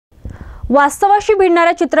वास्तवाशी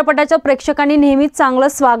भिडणाऱ्या चित्रपटाच्या प्रेक्षकांनी नेहमीच चांगलं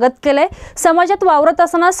स्वागत केलंय। समाजात वावरत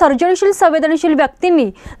असताना सर्जनशील संवेदनशील व्यक्तींनी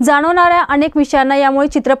जाणवणाऱ्या अनेक विषयांना यामुळे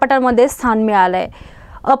चित्रपटांमध्ये स्थान मिळालंय।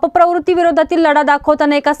 अपप्रवृत्ती विरोधातील लढा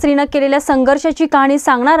दाखवताना एका स्त्रीने केलेल्या संघर्षाची कहाणी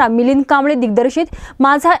सांगणारा मिलिंद कांबळे दिग्दर्शित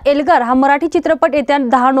माझा एल्गार हा मराठी चित्रपट येत्या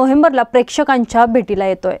 10 नोव्हेंबरला प्रेक्षकांच्या भेटीला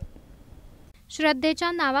येतोय।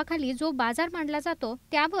 श्रद्धेच्या नावाखाली जो बाजार मांडला जातो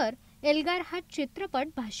त्यावर एल्गार हा चित्रपट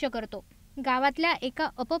भाष्य करतो। गावातल्या एका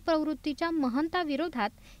अपप्रवृत्तीच्या महंताविरोधात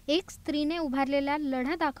एक स्त्रीने उभारलेला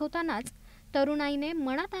लढा दाखवतानाच तरुणाईने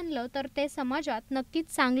मनात आणलं तर ते समाजात नक्कीच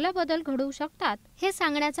चांगला बदल घडवू शकतात हे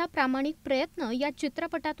सांगण्याचा प्रामाणिक प्रयत्न या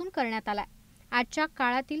चित्रपटातून करण्यात आलाय। आजच्या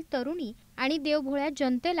काळातील तरुणी आणि देवभोळ्या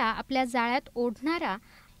जनतेला आपल्या जाळ्यात ओढणारा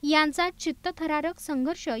यांचा चित्तथरारक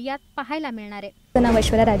संघर्ष यात पाहायला मिळणार आहे। नाव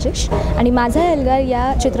ऐश्वर्या राजेश आणि माझा एल्गार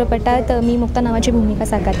या चित्रपटात मी मुक्ता नावाची भूमिका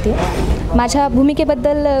साकारते। माझ्या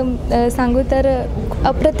भूमिकेबद्दल सांगू तर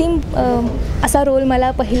अप्रतिम असा रोल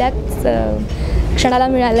मला पहिल्याच क्षणाला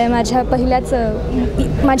मिळाला आहे।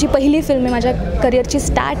 माझी पहिली फिल्म आहे, माझ्या करिअरची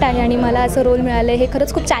स्टार्ट आहे आणि मला असं रोल मिळालं हे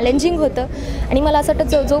खरंच खूप चॅलेंजिंग होतं। आणि मला असं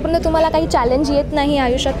वाटतं जोपर्यंत तुम्हाला काही चॅलेंज येत नाही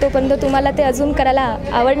आयुष्यात तोपर्यंत तुम्हाला ते अजून करायला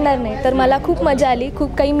आवडणार नाही। तर मला खूप मजा आली,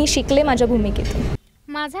 खूप काही मी शिकले माझ्या भूमिकेतून।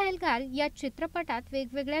 माझा एल्गार या चित्रपटात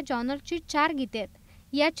वेगवेगळ्या जॉनरची 4 गीते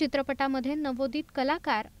आहेत। या चित्रपटामध्ये नवोदित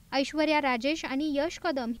कलाकार ऐश्वर्या राजेश आणि यश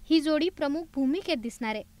कदम ही जोडी प्रमुख भूमिकेत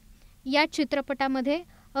दिसणार आहे। या चित्रपटामध्ये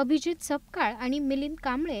अभिजित सपकाळ आणि मिलिंद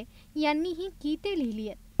कांबळे यांनी ही गीते लिहिली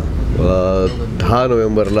आहेत। 10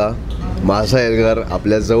 नोव्हेंबरला माझा एल्गार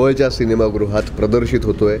आपल्या जवळच्या सिनेमागृहात प्रदर्शित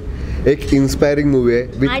होतोय। एक इन्स्पायरिंग मूवी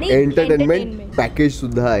आहे विथ एंटरटेनमेंट पॅकेज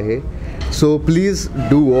सुद्धा आहे। सो प्लीज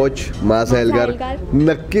डू वॉच माझा एल्गार।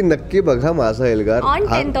 नक्की बघा माझा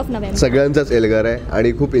एल्गार। सगळ्यांचाच एल्गार आहे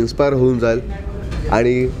आणि खूप इन्स्पायर होऊन जाल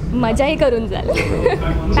आणि मजाही करून जाल।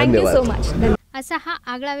 Thank you so much. असा हा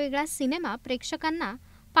आगळा वेगळा सिनेमा प्रेक्षकांना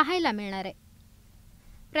पाहायला मिळणार आहे।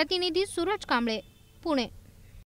 प्रतिनिधी सूरज कांबळे, पुणे।